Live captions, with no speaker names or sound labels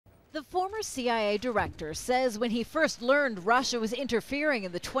The former CIA director says when he first learned Russia was interfering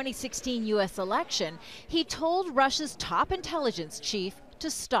in the 2016 U.S. election, he told Russia's top intelligence chief to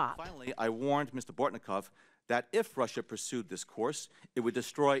stop. Finally, I warned Mr. Bortnikov that if Russia pursued this course, it would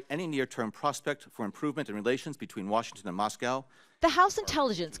destroy any near-term prospect for improvement in relations between Washington and Moscow. The House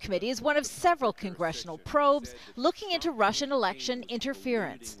Intelligence Committee is one of several congressional probes looking into Russian election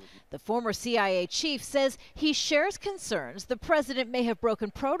interference. The former CIA chief says he shares concerns the president may have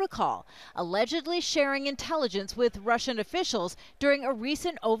broken protocol, allegedly sharing intelligence with Russian officials during a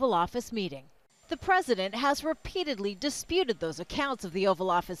recent Oval Office meeting. The president has repeatedly disputed those accounts of the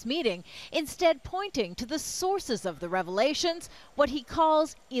Oval Office meeting, instead pointing to the sources of the revelations, what he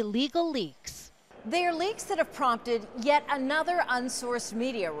calls illegal leaks. They are leaks that have prompted yet another unsourced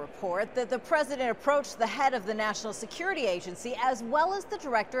media report that the president approached the head of the National Security Agency as well as the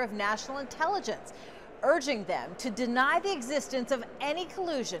director of national intelligence, urging them to deny the existence of any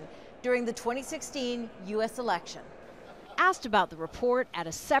collusion during the 2016 U.S. election. Asked about the report at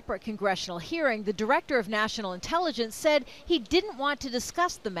a separate congressional hearing, the director of national intelligence said he didn't want to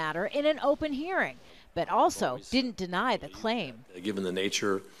discuss the matter in an open hearing, but also didn't deny the claim. Given the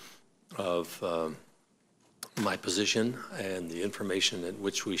nature of my position and the information in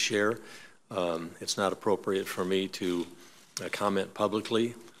which we share, it's not appropriate for me to comment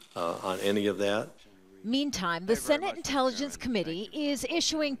publicly on any of that. Meantime, the Senate Intelligence Committee is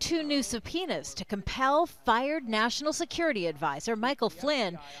issuing 2 new subpoenas to compel fired National Security Advisor Michael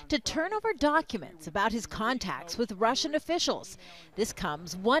Flynn to turn over documents about his contacts with Russian officials. This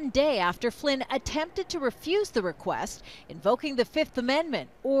comes one day after Flynn attempted to refuse the request, invoking the Fifth Amendment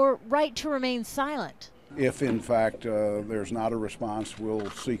or right to remain silent. If, in fact, there's not a response, we'll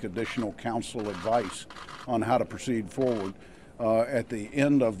seek additional counsel advice on how to proceed forward. At the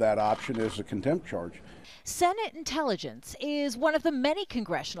end of that option is a contempt charge. Senate Intelligence is one of the many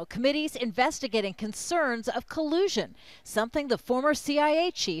congressional committees investigating concerns of collusion, something the former CIA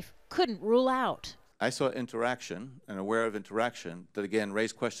chief couldn't rule out. I saw interaction and aware of interaction that again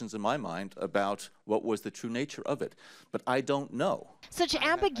raised questions in my mind about what was the true nature of it. But I don't know. Such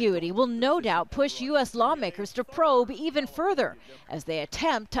ambiguity will no doubt push U.S. lawmakers to probe even further as they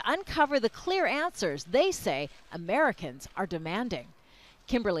attempt to uncover the clear answers they say Americans are demanding.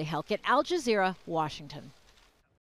 Kimberly, Halkett, Al Jazeera, Washington.